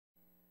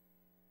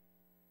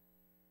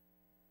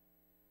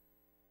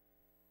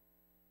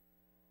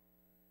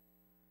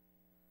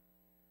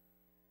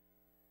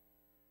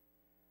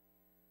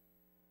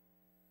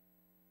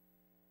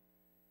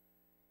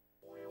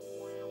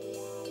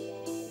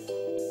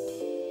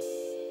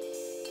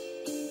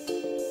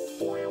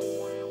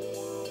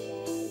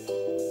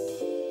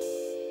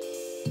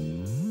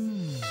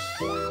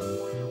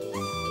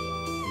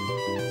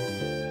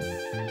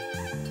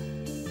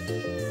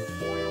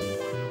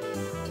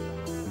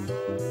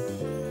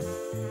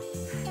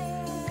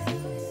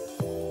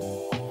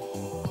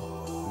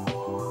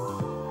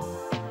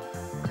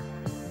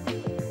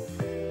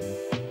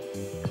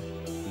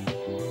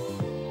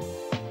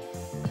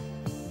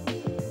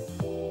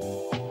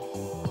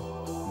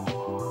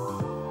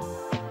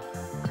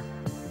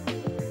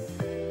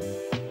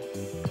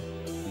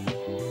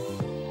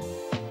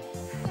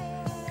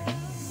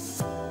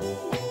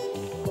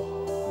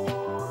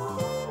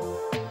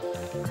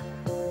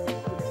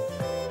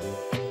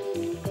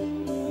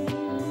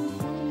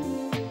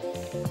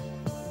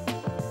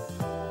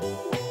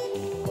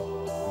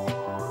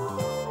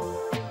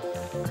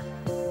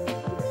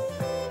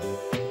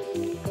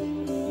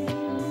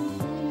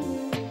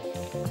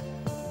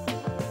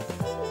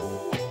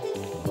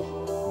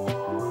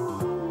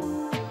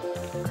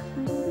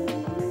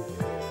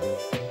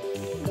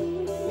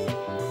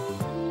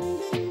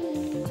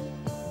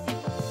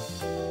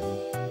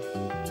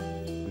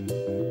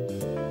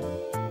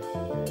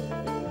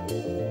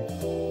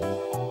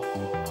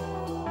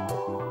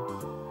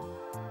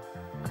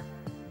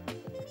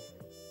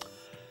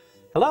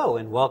Hello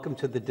and welcome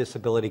to the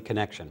Disability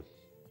Connection.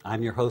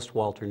 I'm your host,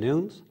 Walter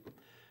Nunes.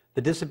 The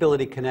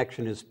Disability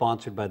Connection is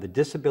sponsored by the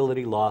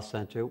Disability Law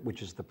Center,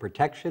 which is the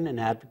protection and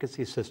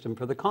advocacy system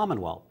for the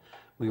Commonwealth.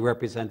 We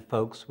represent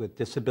folks with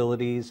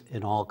disabilities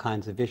in all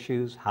kinds of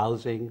issues: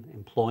 housing,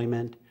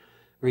 employment,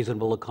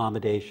 reasonable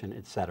accommodation,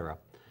 etc.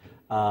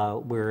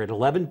 We're at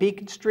 11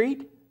 Beacon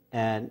Street,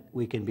 and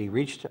we can be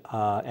reached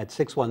at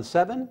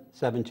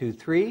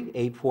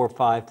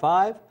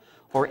 617-723-8455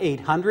 or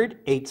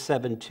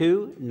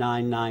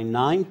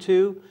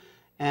 800-872-9992,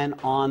 and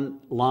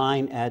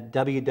online at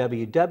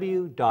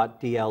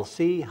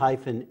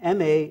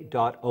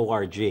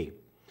www.dlc-ma.org.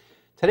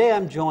 Today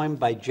I'm joined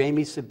by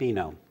Jamie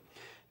Sabino.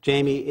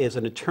 Jamie is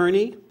an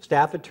attorney,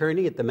 staff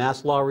attorney at the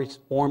Mass Law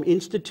Reform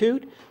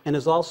Institute, and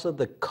is also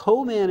the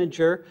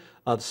co-manager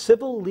of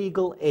Civil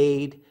Legal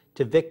Aid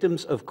to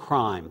Victims of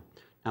Crime.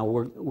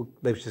 Now,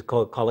 let's just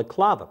call it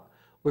CLAVIC.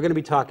 We're going to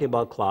be talking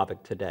about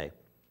CLAVIC today.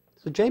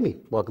 So, Jamie,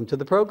 welcome to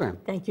the program.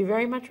 Thank you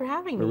very much for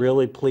having me. We're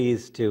really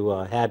pleased to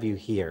have you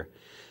here.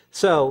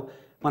 So,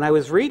 when I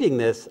was reading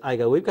this, I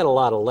go, we've got a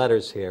lot of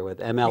letters here with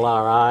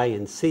MLRI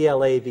and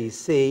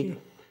CLAVC.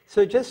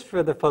 So, just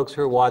for the folks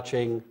who are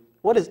watching,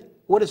 what does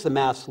the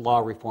Mass Law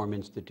Reform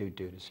Institute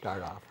do to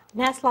start off?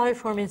 Mass Law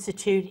Reform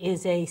Institute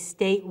is a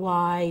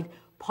statewide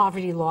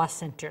poverty law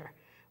center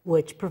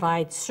which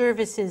provides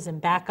services and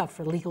backup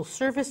for legal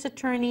service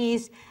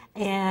attorneys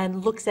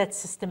and looks at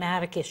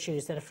systematic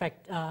issues that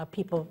affect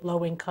people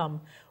low income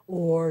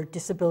or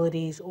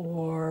disabilities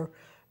or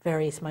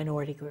various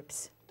minority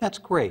groups. That's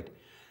great.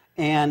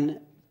 And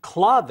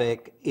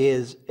CLAVIC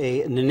is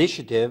an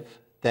initiative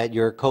that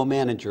you're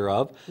co-manager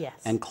of. Yes.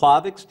 And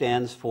CLAVIC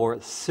stands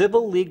for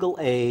Civil Legal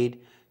Aid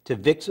to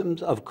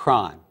Victims of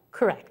Crime.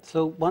 Correct.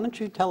 So why don't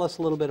you tell us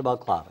a little bit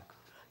about CLAVIC?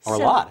 Or a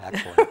lot,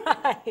 actually.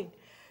 Right.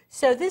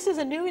 So this is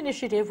a new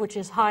initiative which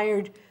has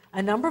hired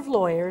a number of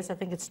lawyers, I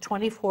think it's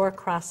 24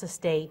 across the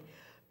state,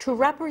 to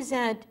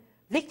represent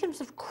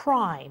victims of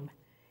crime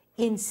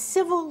in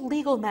civil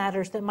legal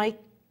matters that might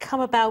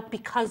come about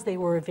because they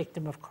were a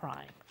victim of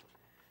crime.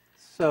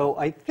 So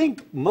I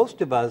think most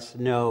of us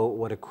know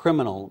what a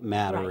criminal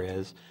matter Right.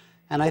 is,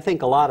 and I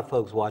think a lot of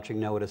folks watching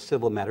know what a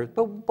civil matter is.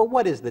 But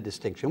what is the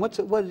distinction? What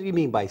do you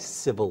mean by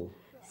civil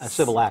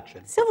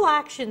action? Civil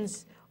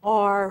actions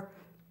are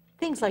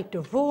things like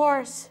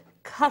divorce,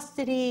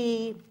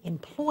 custody,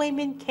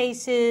 employment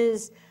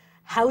cases,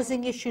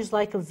 housing issues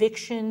like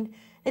eviction.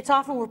 It's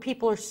often where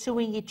people are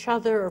suing each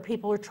other or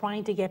people are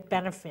trying to get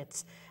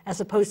benefits,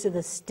 as opposed to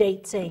the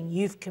state saying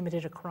you've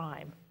committed a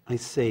crime. I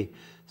see.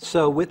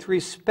 So with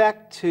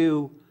respect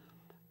to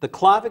the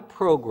CLAVIC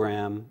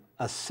program,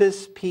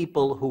 assists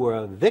people who are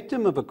a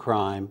victim of a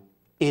crime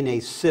in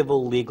a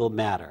civil legal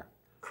matter.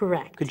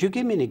 Correct. Could you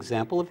give me an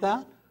example of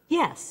that?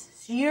 Yes.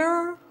 So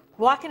you're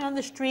walking on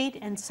the street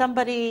and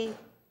somebody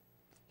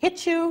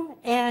hits you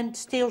and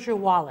steals your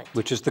wallet.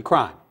 Which is the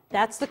crime.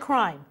 That's the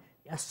crime.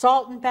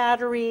 Assault and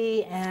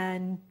battery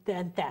and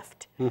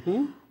theft.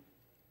 Mm-hmm.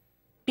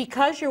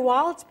 Because your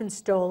wallet's been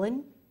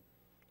stolen,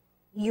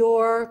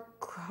 your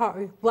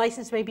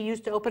license may be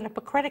used to open up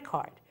a credit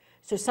card.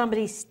 So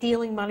somebody's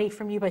stealing money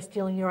from you by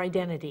stealing your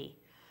identity.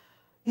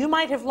 You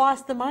might have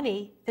lost the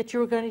money that you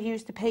were going to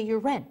use to pay your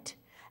rent,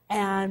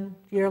 and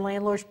your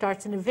landlord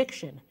starts an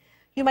eviction.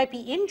 You might be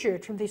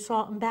injured from the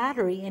assault and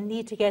battery and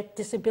need to get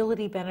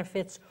disability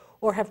benefits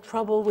or have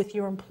trouble with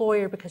your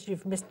employer because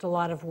you've missed a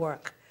lot of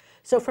work.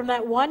 So from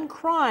that one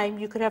crime,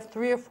 you could have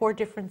 3 or 4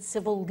 different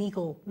civil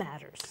legal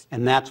matters.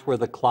 And that's where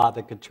the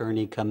CLAVIC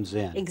attorney comes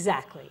in.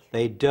 Exactly.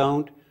 They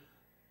don't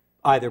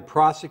either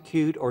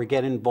prosecute or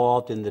get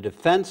involved in the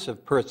defense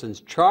of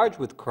persons charged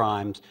with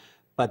crimes,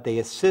 but they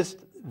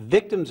assist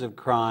victims of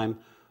crime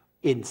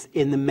in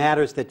the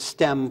matters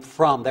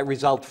that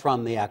result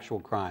from the actual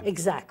crime.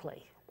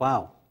 Exactly.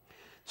 Wow.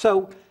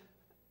 So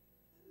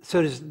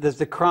does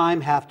the crime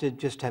have to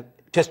just have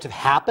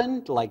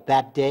happened like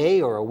that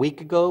day or a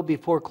week ago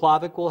before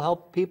CLAVIC will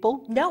help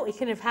people? No, it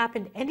can have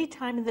happened any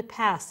time in the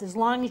past as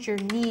long as your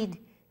need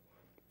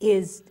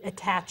is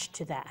attached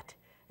to that.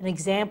 An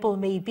example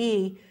may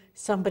be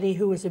somebody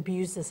who was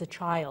abused as a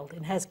child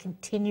and has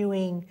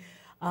continuing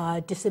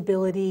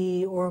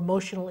disability or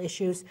emotional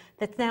issues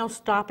that's now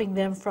stopping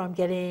them from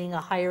getting a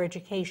higher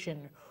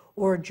education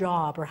or a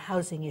job or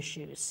housing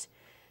issues.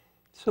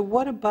 So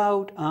what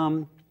about,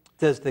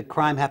 does the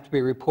crime have to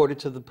be reported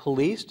to the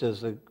police?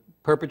 Does the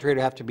perpetrator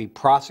have to be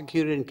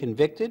prosecuted and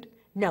convicted?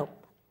 No.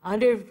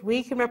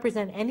 We can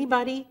represent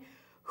anybody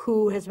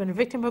who has been a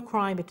victim of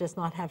crime. It does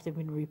not have to have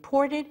been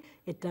reported.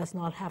 It does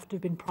not have to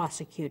have been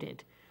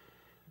prosecuted.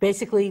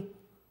 Basically,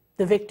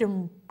 the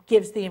victim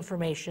gives the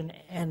information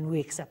and we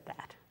accept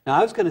that. Now,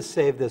 I was going to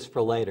save this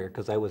for later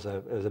because it was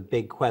a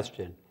big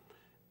question,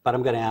 but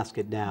I'm going to ask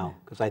it now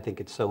because I think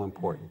it's so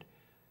important.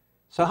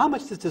 So how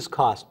much does this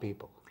cost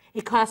people?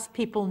 It costs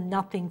people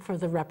nothing for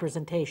the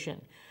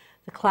representation.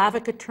 The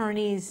CLAVIC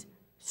attorney's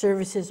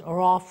services are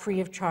all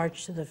free of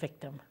charge to the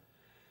victim.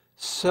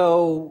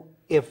 So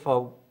if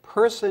a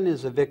person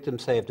is a victim,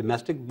 say, of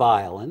domestic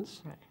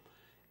violence, Right.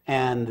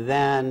 and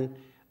then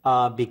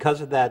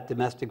Because of that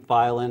domestic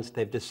violence,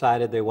 they've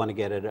decided they want to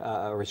get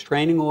a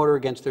restraining order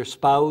against their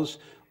spouse,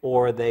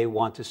 or they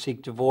want to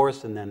seek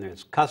divorce, and then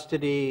there's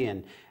custody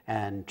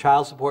and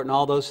child support and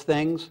all those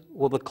things.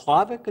 Will the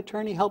Klavic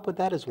attorney help with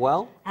that as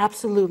well?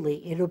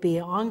 Absolutely. It'll be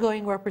an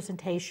ongoing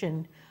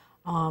representation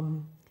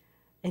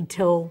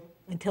until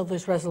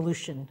there's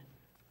resolution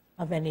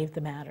of any of the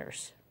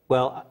matters.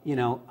 Well, you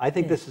know, I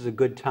think this is a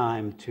good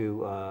time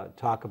to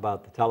talk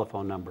about the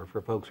telephone number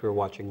for folks who are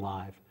watching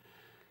live.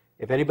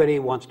 If anybody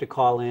wants to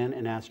call in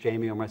and ask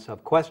Jamie or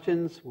myself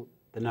questions,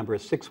 the number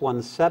is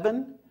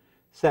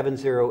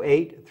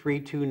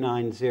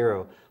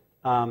 617-708-3290.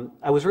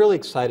 I was really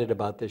excited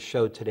about this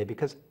show today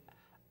because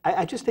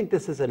I just think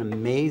this is an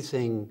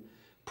amazing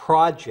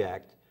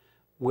project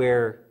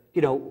where,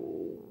 you know,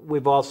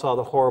 we've all saw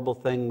the horrible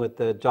thing with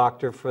the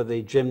doctor for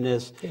the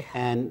gymnast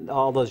and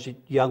all those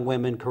young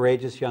women,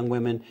 courageous young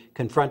women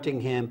confronting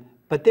him,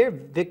 but they're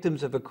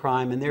victims of a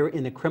crime and they're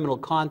in a criminal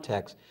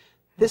context.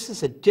 This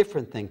is a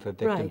different thing for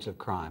victims of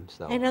crime.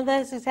 So. And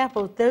as an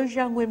example, those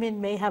young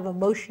women may have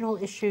emotional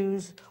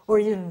issues or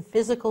even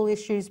physical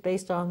issues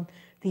based on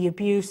the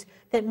abuse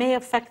that may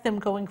affect them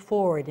going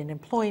forward in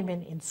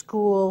employment, in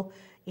school,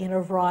 in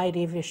a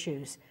variety of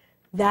issues.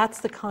 That's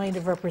the kind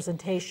of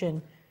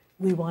representation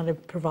we want to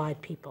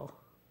provide people.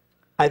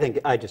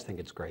 I just think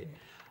it's great.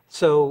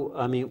 So,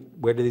 I mean,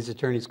 where do these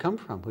attorneys come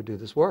from who do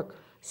this work?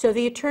 So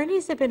the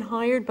attorneys have been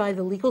hired by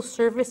the legal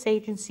service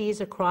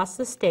agencies across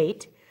the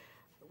state,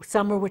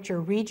 some of which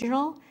are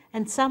regional,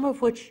 and some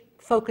of which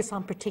focus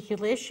on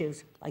particular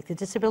issues, like the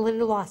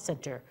Disability Law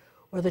Center,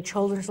 or the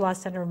Children's Law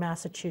Center of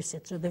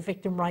Massachusetts, or the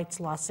Victim Rights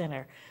Law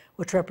Center,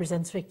 which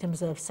represents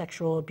victims of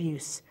sexual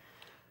abuse.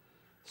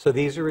 So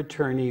these are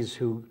attorneys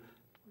who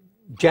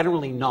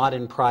generally not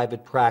in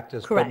private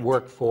practice, Correct. but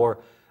work for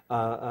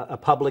a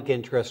public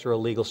interest or a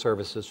legal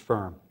services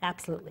firm.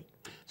 Absolutely.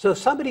 So if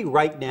somebody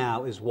right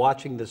now is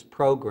watching this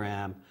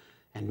program,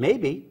 and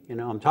maybe, you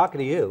know, I'm talking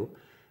to you,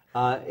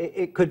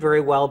 it could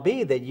very well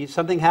be that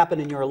something happened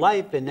in your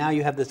life and now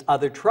you have this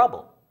other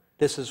trouble.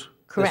 This is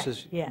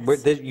correct.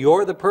 Yes.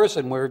 You're the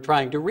person we're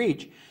trying to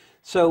reach.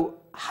 So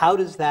how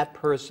does that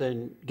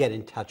person get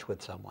in touch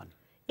with someone?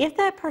 If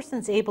that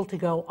person's able to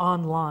go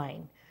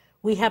online,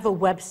 we have a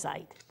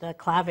website, the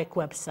Klavic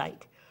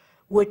website,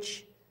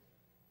 which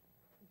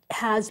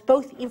has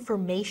both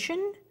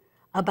information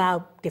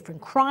about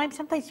different crimes.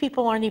 Sometimes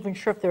people aren't even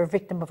sure if they're a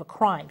victim of a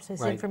crime. So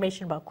there's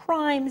information about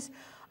crimes,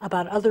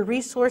 about other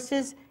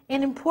resources,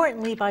 and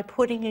importantly, by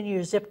putting in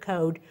your zip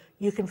code,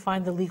 you can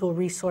find the legal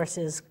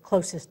resources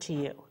closest to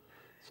you.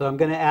 So I'm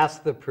going to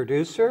ask the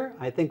producer.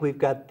 I think we've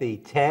got the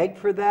tag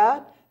for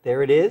that.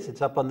 There it is.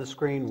 It's up on the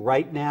screen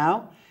right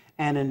now.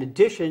 And in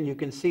addition, you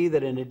can see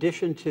that in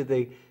addition to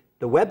the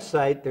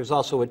website, there's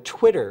also a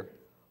Twitter.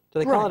 Do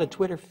they call it a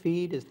Twitter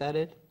feed? Is that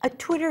it? A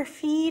Twitter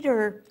feed,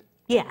 or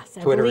yes,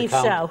 I Twitter believe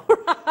account. so.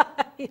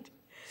 Right.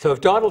 So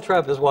if Donald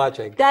Trump is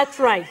watching. That's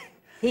right.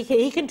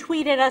 He can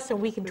tweet at us and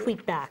we can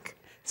tweet back.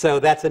 So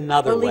that's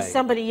another way. Or at least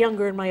somebody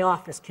younger in my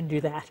office can do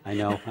that. I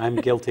know. I'm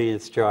guilty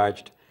as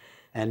charged.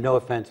 And no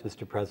offense,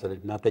 Mr.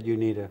 President. Not that you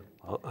need a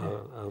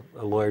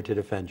lawyer to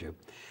defend you.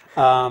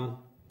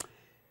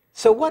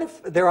 So what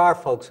if there are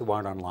folks who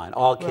aren't online,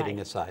 all kidding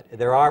aside.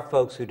 There are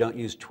folks who don't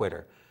use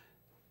Twitter.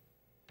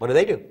 What do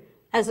they do?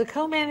 As a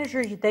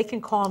co-manager, they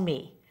can call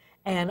me,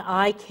 and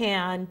I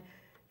can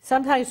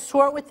sometimes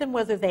sort with them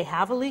whether they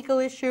have a legal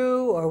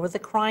issue or what the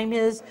crime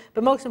is,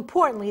 but most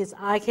importantly is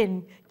I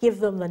can give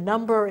them the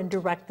number and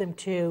direct them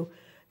to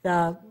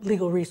the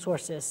legal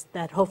resources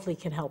that hopefully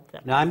can help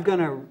them. Now I'm going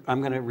to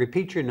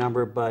repeat your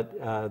number, but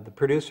the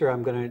producer,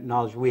 I'm going to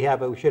acknowledge we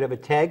should have a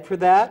tag for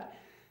that,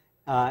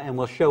 and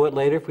we'll show it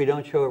later if we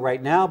don't show it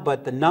right now.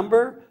 But the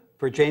number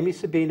for Jamie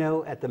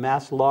Sabino at the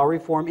Mass Law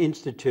Reform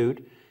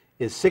Institute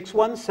is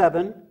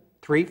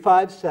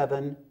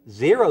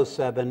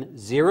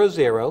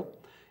 617-357-0700,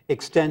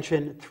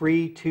 extension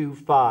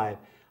 325.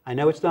 I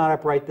know it's not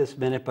up right this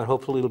minute, but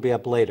hopefully it'll be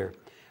up later.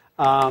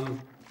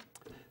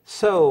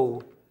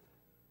 So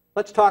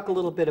let's talk a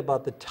little bit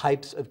about the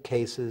types of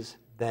cases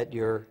that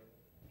you're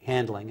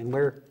handling. And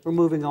we're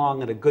moving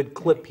along at a good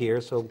clip here,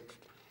 so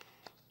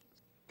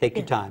take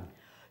your time.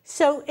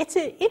 So it's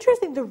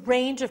interesting the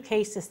range of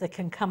cases that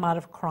can come out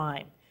of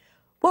crime.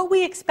 What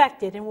we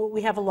expected, and what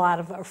we have a lot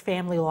of, are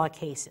family law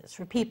cases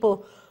for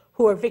people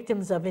who are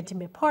victims of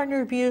intimate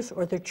partner abuse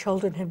or their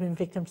children have been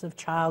victims of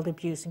child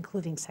abuse,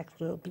 including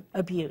sexual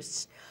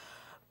abuse.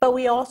 But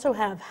we also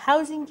have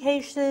housing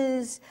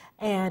cases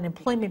and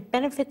employment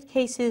benefit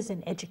cases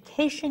and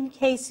education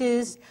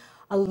cases,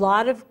 a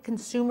lot of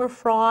consumer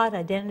fraud,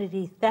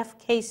 identity theft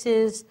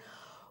cases.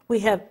 We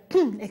have,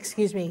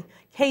 excuse me,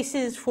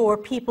 cases for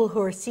people who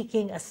are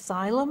seeking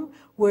asylum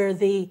where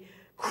the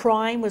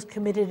crime was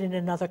committed in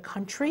another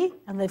country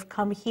and they've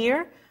come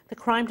here. The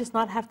crime does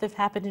not have to have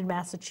happened in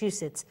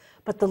Massachusetts,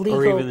 but the legal...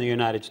 Or even the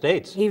United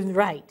States. Even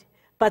right.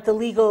 But the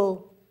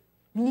legal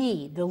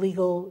need, the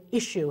legal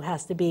issue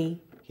has to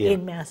be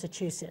in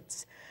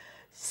Massachusetts.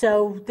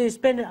 So there's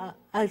been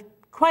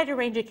quite a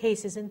range of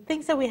cases and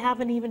things that we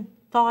haven't even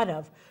thought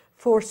of.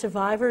 For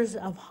survivors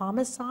of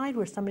homicide,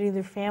 where somebody in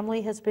their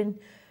family has been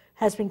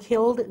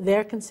killed,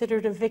 they're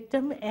considered a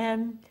victim,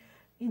 and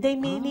they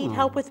may need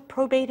help with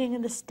probating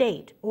an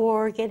estate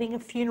or getting a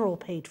funeral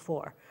paid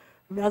for,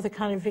 other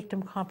kind of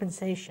victim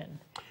compensation.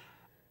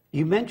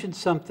 You mentioned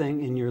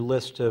something in your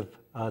list of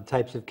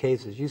types of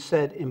cases. You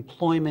said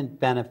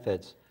employment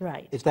benefits.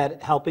 Right. Is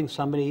that helping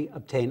somebody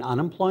obtain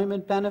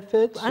unemployment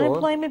benefits?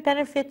 Unemployment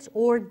benefits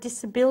or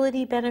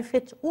disability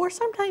benefits, or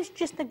sometimes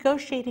just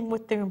negotiating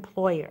with their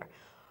employer.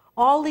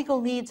 All legal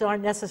needs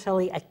aren't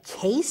necessarily a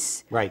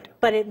case, Right.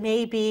 but it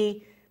may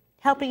be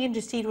helping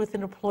intercede with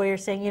an employer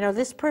saying, you know,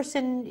 this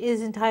person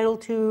is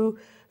entitled to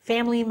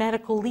family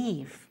medical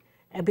leave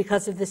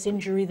because of this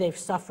injury they've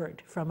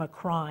suffered from a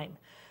crime.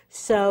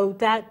 So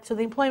the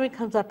employment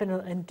comes up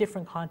in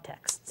different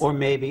contexts. Or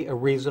maybe a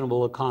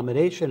reasonable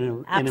accommodation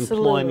in Absolutely.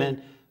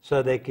 employment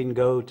so they can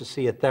go to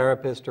see a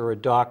therapist or a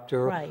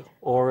doctor. Right.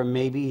 Or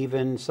maybe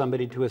even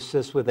somebody to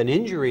assist with an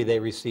injury they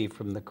received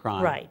from the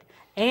crime. Right.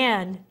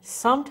 And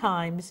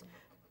sometimes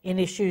in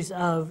issues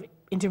of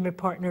intimate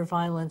partner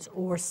violence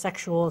or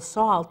sexual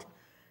assault,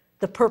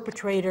 the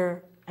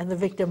perpetrator and the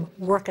victim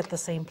work at the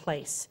same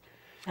place.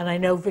 And I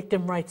know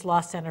Victim Rights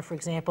Law Center, for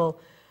example,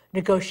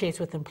 negotiates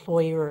with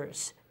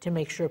employers to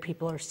make sure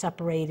people are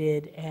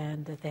separated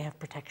and that they have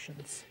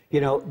protections. You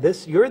know,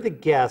 you're the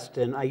guest,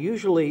 and I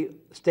usually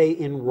stay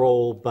in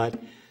role,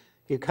 but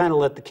you kind of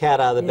let the cat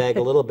out of the bag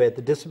a little bit.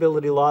 The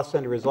Disability Law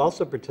Center is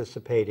also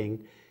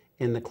participating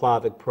in the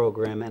CLAVIC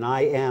program, and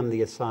I am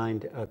the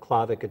assigned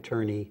CLAVIC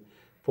attorney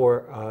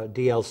for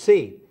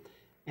DLC.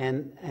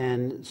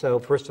 And so,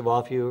 first of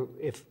all,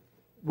 if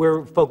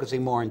we're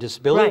focusing more on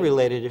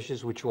disability-related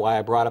issues, which is why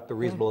I brought up the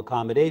reasonable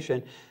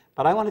accommodation,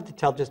 but I wanted to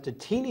tell just a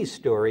teeny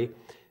story,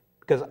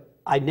 because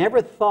I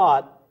never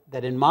thought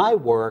that in my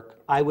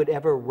work I would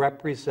ever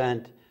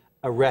represent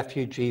a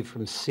refugee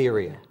from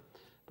Syria.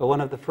 But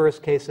one of the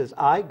first cases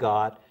I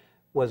got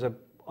was a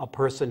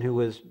person who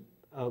was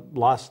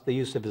lost the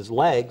use of his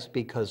legs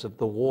because of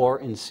the war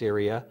in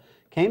Syria,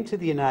 came to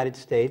the United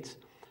States,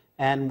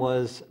 and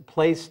was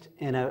placed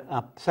in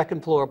a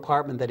second-floor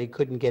apartment that he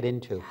couldn't get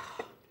into.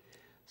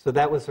 So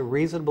that was a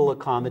reasonable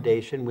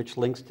accommodation, which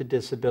links to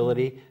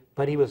disability,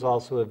 but he was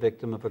also a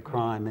victim of a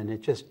crime, and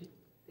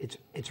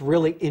it's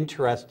really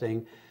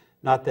interesting,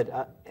 not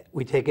that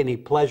we take any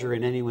pleasure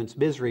in anyone's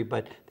misery,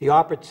 but the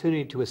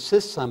opportunity to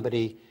assist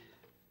somebody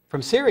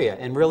from Syria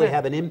and really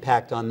have an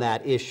impact on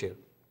that issue.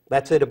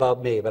 That's it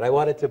about me, but I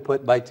wanted to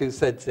put my 2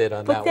 cents in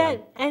on that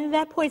one. And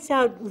that points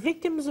out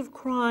victims of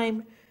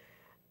crime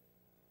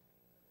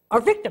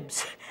are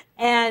victims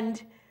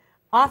and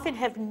often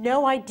have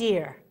no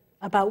idea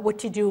about what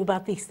to do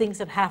about these things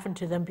that happen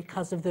to them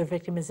because of their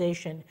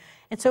victimization.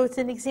 And so it's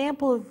an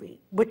example of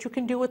what you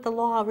can do with the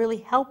law, really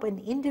help an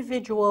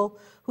individual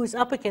who's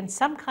up against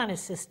some kind of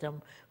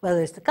system,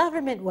 whether it's the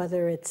government,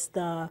 whether it's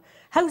the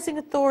housing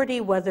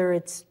authority, whether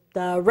it's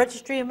the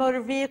registry of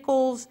motor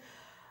vehicles,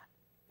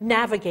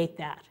 navigate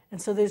that. And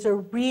so there's a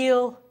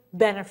real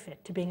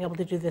benefit to being able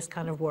to do this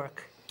kind of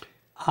work.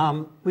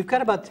 We've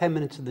got about 10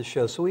 minutes of the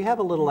show, so we have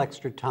a little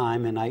extra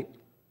time, and I'm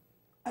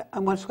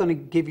just going to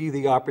give you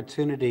the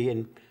opportunity,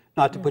 and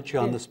not to put you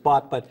on the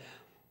spot, but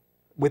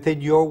within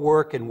your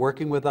work and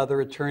working with other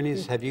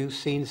attorneys, have you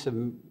seen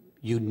some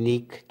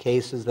unique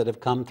cases that have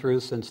come through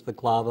since the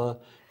CLAVA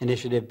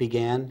initiative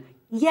began?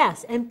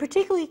 Yes, and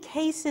particularly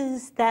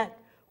cases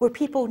where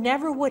people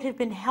never would have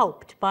been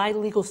helped by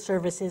legal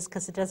services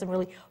because it doesn't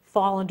really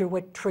fall under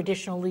what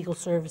traditional legal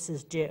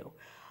services do.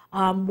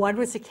 One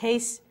was a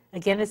case,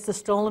 again, it's the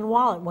stolen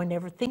wallet. One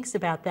never thinks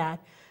about that.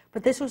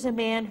 But this was a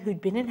man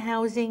who'd been in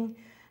housing,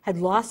 had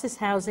lost his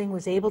housing,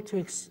 was able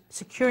to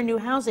secure new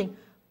housing,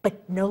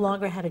 but no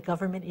longer had a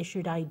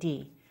government-issued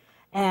ID.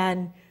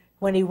 And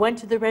when he went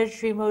to the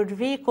registry of motor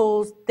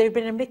vehicles, there'd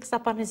been a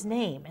mix-up on his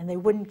name, and they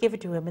wouldn't give it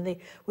to him. And they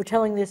were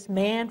telling this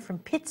man from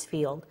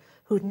Pittsfield,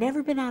 who'd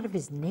never been out of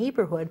his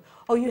neighborhood,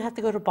 oh, you have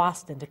to go to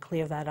Boston to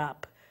clear that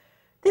up.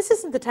 This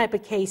isn't the type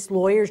of case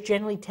lawyers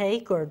generally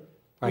take, or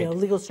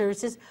legal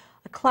services.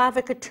 A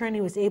CLAVIC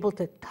attorney was able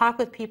to talk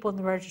with people in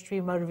the registry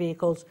of motor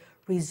vehicles,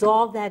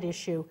 resolve that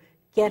issue,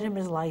 get him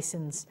his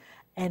license,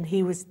 and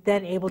he was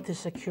then able to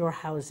secure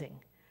housing.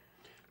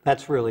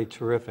 That's really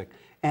terrific.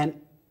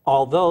 And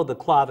although the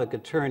CLAVIC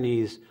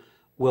attorneys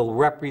will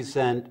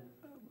represent,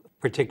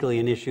 particularly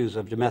in issues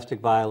of domestic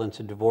violence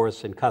and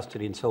divorce and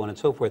custody and so on and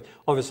so forth,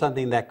 over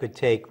something that could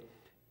take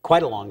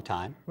quite a long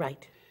time.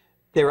 Right.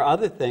 There are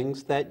other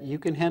things that you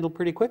can handle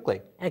pretty quickly.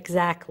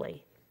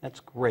 Exactly. That's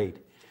great.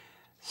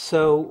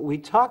 So we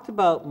talked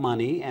about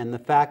money and the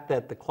fact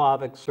that the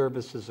CLAVIC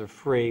services are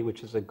free,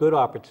 which is a good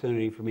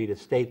opportunity for me to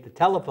state the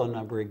telephone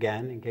number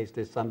again in case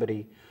there's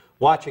somebody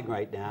watching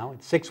right now.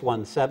 It's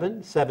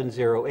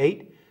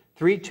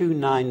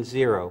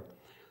 617-708-3290.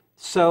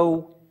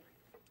 So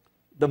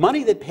the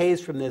money that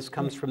pays from this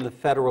comes from the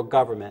federal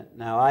government.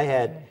 Now, I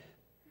had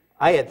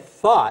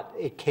thought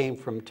it came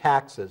from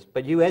taxes,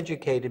 but you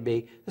educated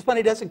me. This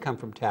money doesn't come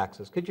from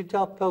taxes. Could you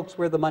tell folks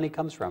where the money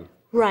comes from?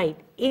 Right.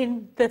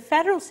 In the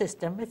federal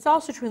system, it's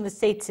also true in the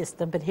state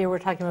system, but here we're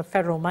talking about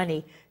federal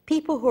money,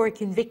 people who are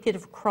convicted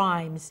of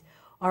crimes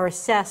are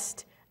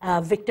assessed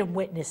a victim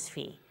witness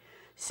fee.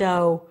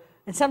 So,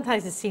 and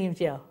sometimes it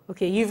seems,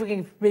 okay, you've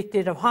been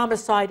convicted of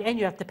homicide and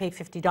you have to pay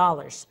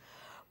 $50.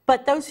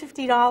 But those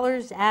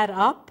 $50 add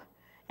up,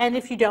 and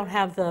if you don't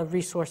have the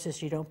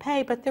resources, you don't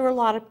pay. But there are a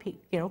lot of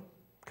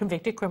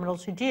convicted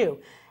criminals who do.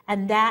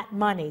 And that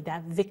money,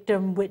 that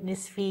victim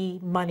witness fee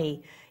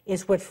money,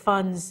 is what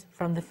funds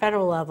from the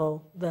federal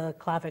level the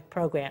CLAVIC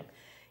program.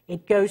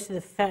 It goes to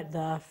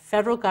the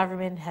federal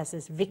government has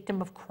this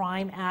Victim of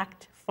Crime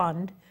Act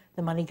fund.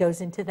 The money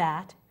goes into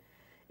that.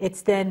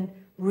 It's then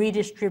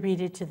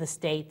redistributed to the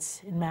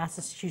states. In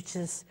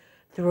Massachusetts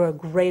through a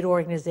great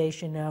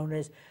organization known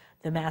as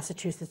the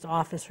Massachusetts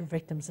Office for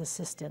Victims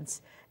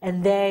Assistance.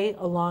 And they,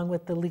 along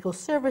with the legal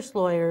service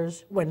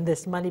lawyers, when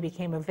this money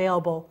became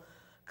available,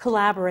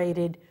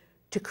 collaborated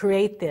to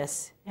create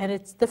this. And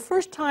it's the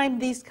first time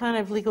these kind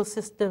of legal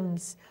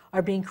systems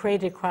are being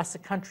created across the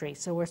country.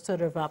 So we're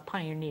sort of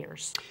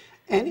pioneers.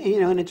 And,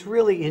 and it's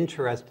really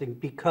interesting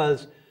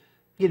because,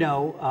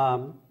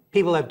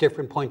 people have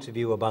different points of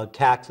view about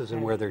taxes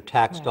and where their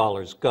tax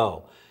dollars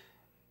go.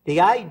 The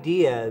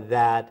idea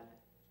that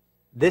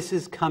this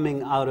is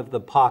coming out of the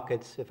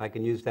pockets, if I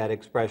can use that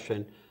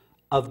expression,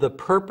 of the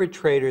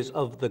perpetrators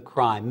of the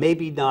crime.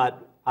 Maybe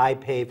not I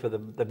pay for the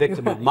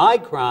victim of my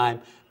crime,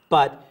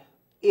 but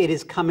it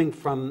is coming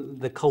from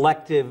the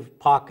collective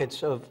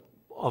pockets of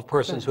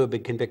persons who have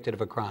been convicted of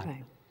a crime.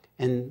 Right.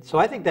 And so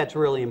I think that's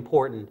really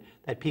important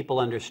that people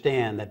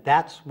understand that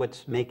that's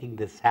what's making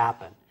this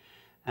happen.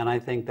 And I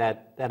think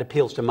that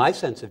appeals to my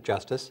sense of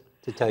justice,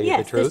 to tell you the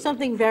truth. Yes, there's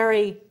something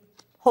very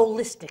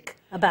holistic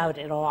about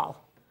it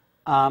all.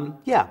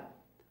 Yeah.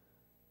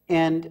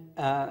 And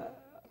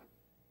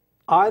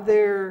are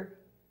there,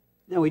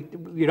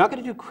 you're not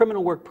going to do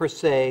criminal work per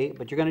se,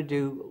 but you're going to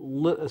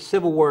do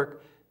civil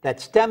work that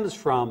stems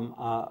from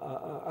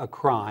a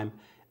crime.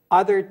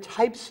 Are there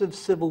types of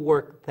civil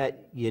work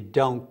that you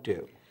don't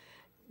do?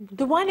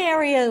 The one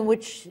area in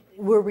which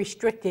we're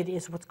restricted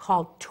is what's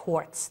called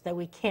torts, that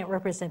we can't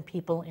represent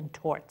people in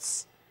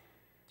torts.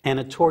 And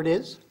a tort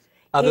is?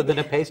 Other than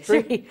a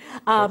pastry?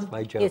 That's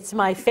my joke. It's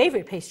my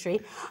favorite pastry.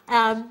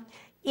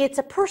 It's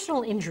a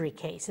personal injury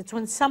case. It's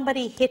when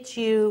somebody hits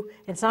you.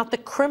 It's not the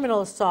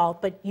criminal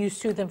assault, but you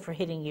sue them for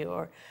hitting you,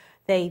 or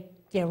they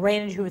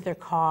ran into you with their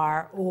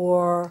car,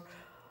 or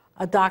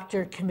a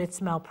doctor commits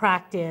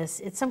malpractice.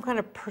 It's some kind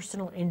of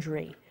personal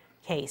injury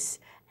case,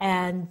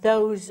 and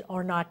those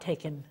are not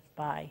taken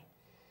by.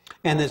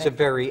 And there's a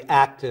very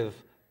active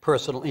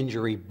personal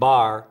injury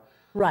bar.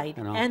 Right,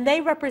 and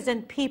they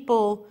represent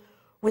people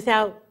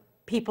without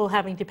people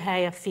having to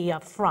pay a fee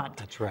up front.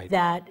 That's right.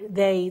 That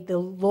the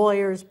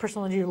lawyers,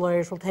 personal injury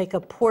lawyers, will take a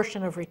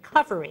portion of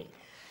recovery.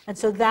 And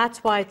so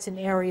that's why it's an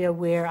area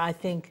where I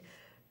think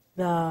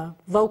the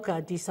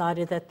VOCA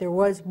decided that there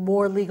was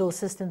more legal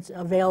assistance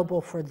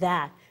available for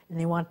that, and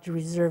they wanted to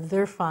reserve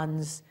their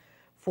funds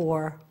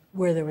for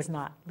where there was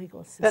not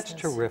legal assistance.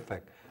 That's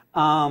terrific.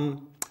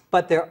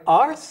 But there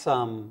are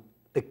some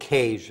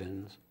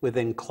occasions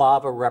within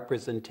CLAVA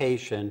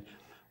representation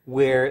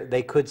where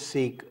they could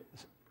seek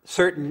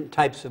certain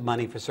types of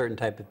money for certain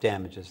type of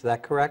damages. Is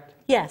that correct?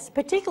 Yes,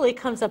 particularly it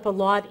comes up a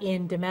lot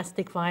in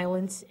domestic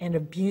violence and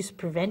abuse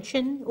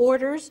prevention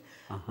orders.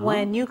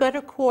 When you go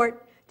to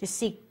court to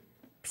seek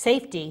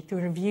safety through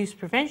an abuse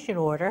prevention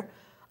order,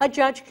 a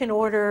judge can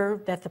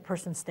order that the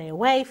person stay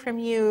away from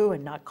you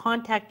and not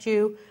contact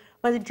you,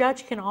 but the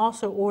judge can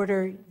also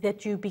order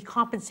that you be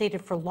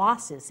compensated for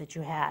losses that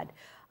you had,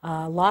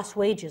 lost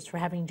wages for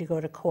having to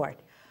go to court,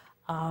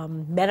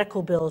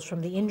 medical bills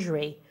from the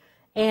injury,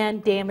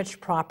 and damaged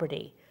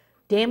property.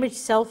 Damaged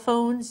cell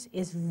phones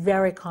is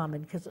very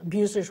common because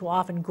abusers will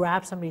often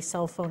grab somebody's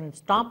cell phone and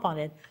stomp on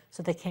it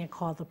so they can't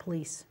call the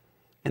police.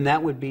 And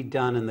that would be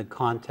done in the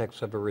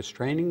context of a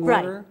restraining order?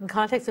 Right, in the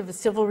context of a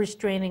civil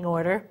restraining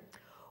order,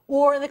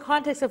 or in the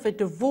context of a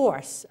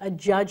divorce, a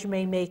judge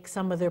may make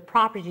some of their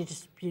property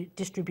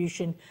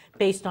distribution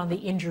based on the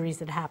injuries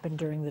that happened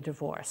during the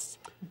divorce.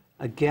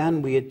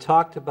 Again, we had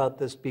talked about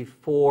this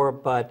before,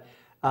 but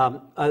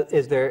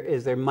is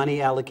there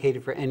money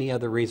allocated for any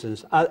other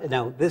reasons?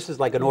 Now, this is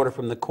like an order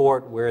from the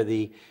court where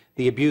the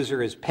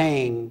abuser is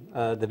paying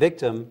the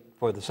victim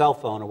for the cell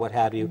phone or what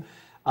have you.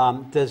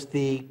 Does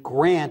the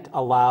grant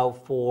allow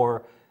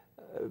for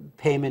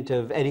payment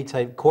of any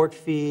type, court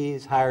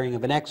fees, hiring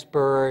of an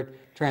expert,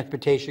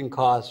 transportation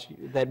costs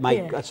that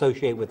might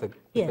associate with a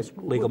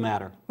legal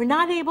matter? We're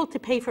not able to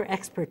pay for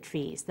expert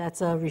fees.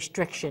 That's a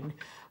restriction.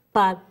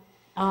 But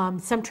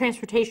some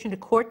transportation to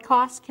court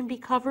costs can be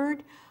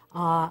covered.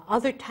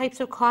 Other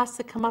types of costs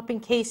that come up in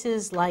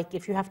cases, like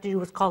if you have to do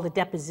what's called a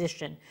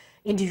deposition,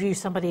 interview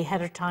somebody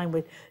ahead of time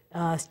with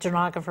a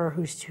stenographer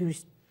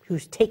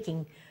who's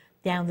taking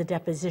down the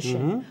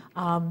deposition.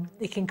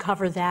 It can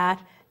cover that.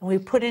 And we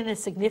put in a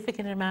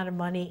significant amount of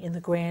money in the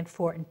grant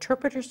for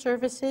interpreter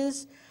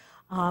services.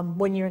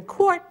 When you're in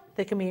court,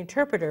 there can be an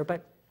interpreter,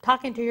 but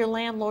talking to your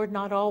landlord,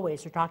 not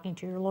always, or talking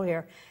to your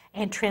lawyer,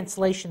 and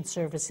translation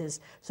services,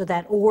 so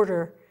that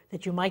order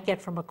that you might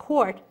get from a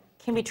court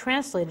can be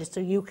translated so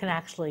you can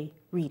actually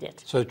read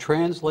it. So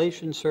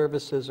translation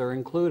services are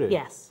included?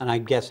 Yes. And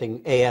I'm guessing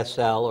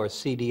ASL or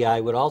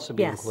CDI would also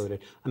be Yes. included,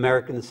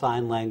 American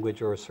Sign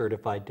Language or a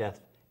certified deaf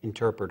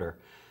interpreter.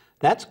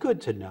 That's good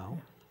to know.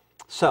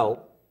 So,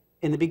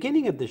 in the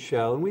beginning of the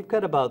show, and we've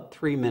got about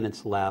 3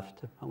 minutes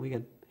left, we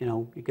can,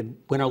 you can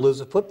win or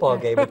lose a football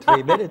game in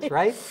 3 minutes,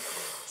 right?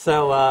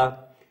 So,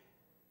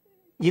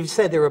 you've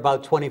said there are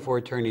about 24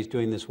 attorneys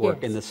doing this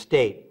work in the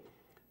state.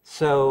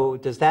 So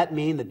does that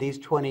mean that these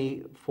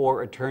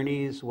 24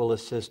 attorneys will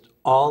assist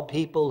all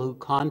people who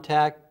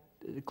contact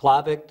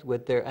Klavicht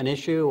with an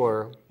issue,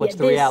 or what's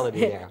the reality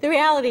there? The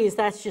reality is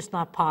that's just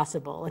not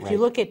possible. If you Right.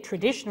 look at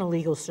traditional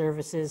legal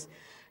services,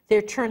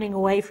 they're turning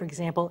away, for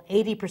example,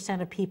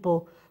 80% of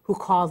people who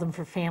call them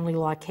for family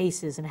law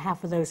cases, and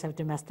half of those have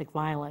domestic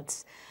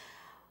violence.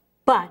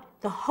 But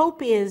the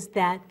hope is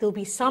that there'll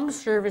be some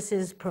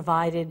services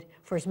provided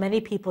for as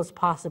many people as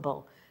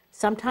possible.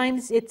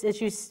 Sometimes it's,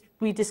 as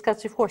we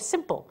discussed before,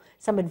 simple.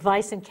 Some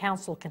advice and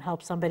counsel can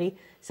help somebody.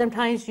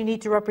 Sometimes you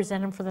need to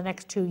represent them for the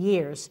next 2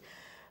 years.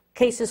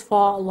 Cases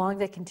fall along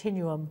that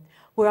continuum.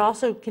 We're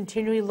also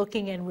continually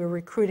looking, and we're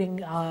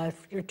recruiting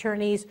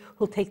attorneys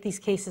who'll take these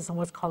cases on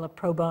what's called a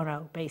pro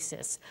bono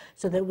basis,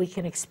 so that we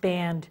can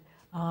expand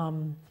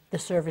the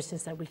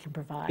services that we can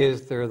provide.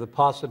 Is there the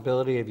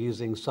possibility of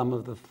using some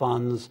of the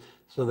funds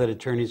so that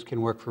attorneys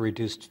can work for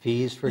reduced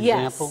fees, for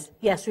example?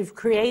 Yes, we've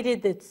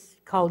created that's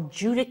called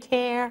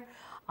Judicare,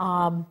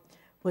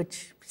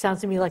 which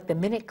sounds to me like the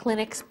Minute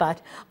Clinics,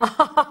 but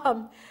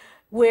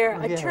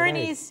where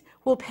attorneys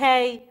will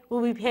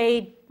be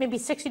paid maybe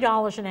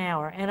 $60 an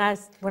hour. And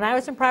when I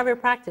was in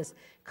private practice, it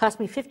cost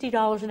me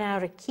 $50 an hour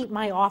to keep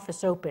my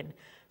office open.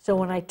 So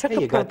when I took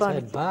a pro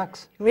bono,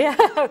 $10. yeah,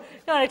 no,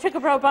 when I took a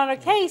pro bono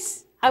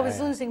case, I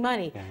was losing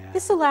money.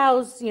 This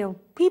allows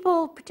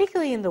people,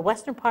 particularly in the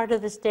western part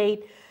of the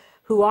state,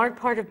 who aren't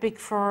part of big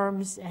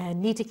firms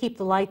and need to keep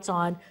the lights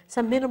on,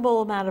 some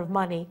minimal amount of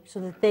money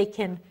so that they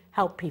can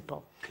help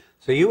people.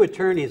 So you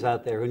attorneys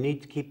out there who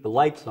need to keep the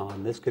lights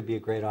on, this could be a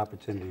great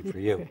opportunity for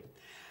you.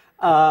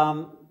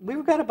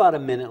 We've got about a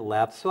minute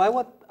left, so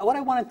what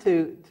I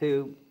wanted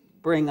to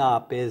bring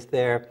up is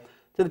to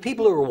the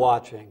people who are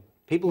watching,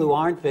 people who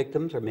aren't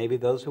victims, or maybe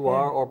those who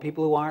are, or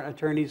people who aren't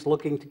attorneys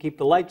looking to keep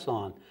the lights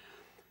on.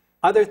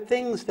 Are there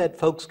things that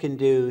folks can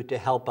do to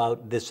help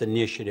out this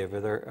initiative?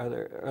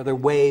 Are there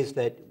ways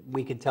that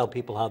we can tell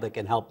people how they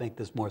can help make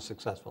this more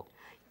successful?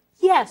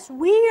 Yes,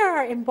 we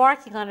are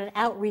embarking on an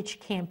outreach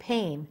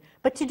campaign,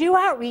 but to do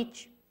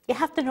outreach, you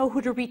have to know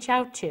who to reach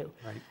out to.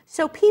 Right.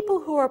 So people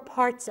who are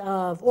parts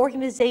of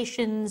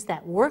organizations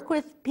that work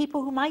with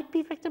people who might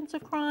be victims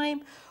of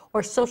crime,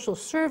 or social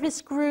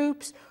service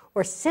groups,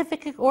 or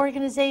civic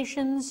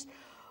organizations,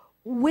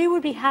 we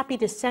would be happy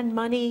to send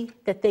money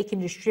that they can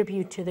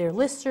distribute to their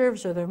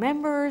listservs or their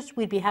members.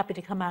 We'd be happy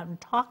to come out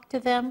and talk to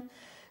them.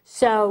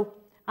 So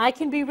I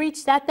can be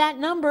reached at that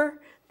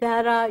number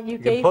that you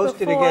gave before. You can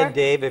post it again,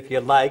 Dave, if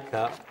you'd like.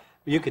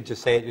 You could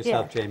just say it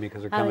yourself, Jamie,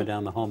 because we're coming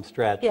down the home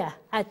stretch. Yeah,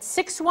 at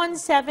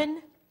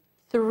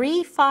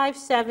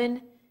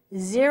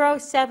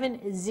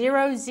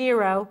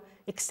 617-357-0700,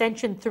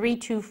 extension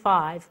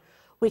 325.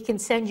 We can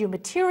send you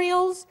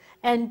materials,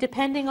 and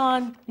depending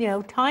on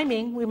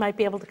timing, we might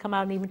be able to come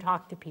out and even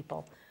talk to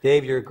people.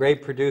 Dave, you're a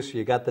great producer.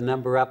 You got the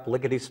number up,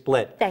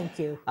 lickety-split. Thank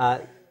you.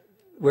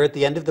 We're at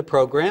the end of the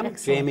program.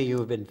 Excellent. Jamie, you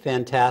have been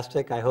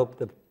fantastic. I hope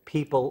the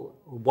people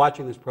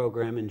watching this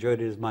program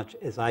enjoyed it as much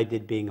as I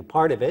did being a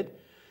part of it.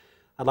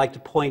 I'd like to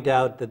point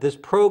out that this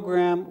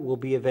program will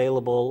be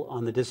available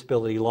on the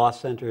Disability Law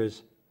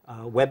Center's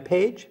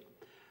webpage.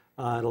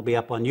 It'll be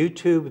up on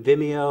YouTube,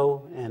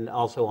 Vimeo, and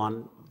also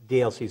on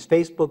DLC's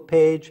Facebook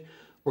page.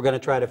 We're going to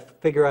try to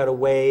figure out a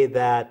way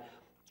that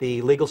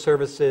the legal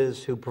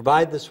services who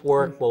provide this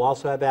work will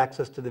also have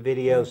access to the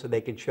video so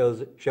they can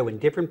show in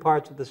different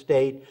parts of the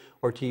state,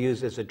 or to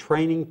use as a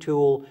training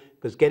tool,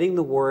 because getting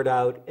the word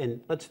out,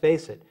 and let's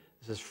face it,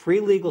 this is free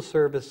legal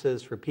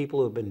services for people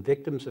who have been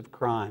victims of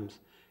crimes.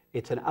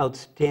 It's an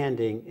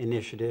outstanding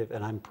initiative,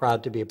 and I'm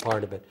proud to be a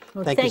part of it.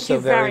 Well, thank you so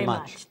very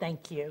much.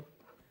 Thank you.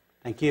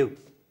 Thank you.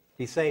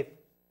 Be safe.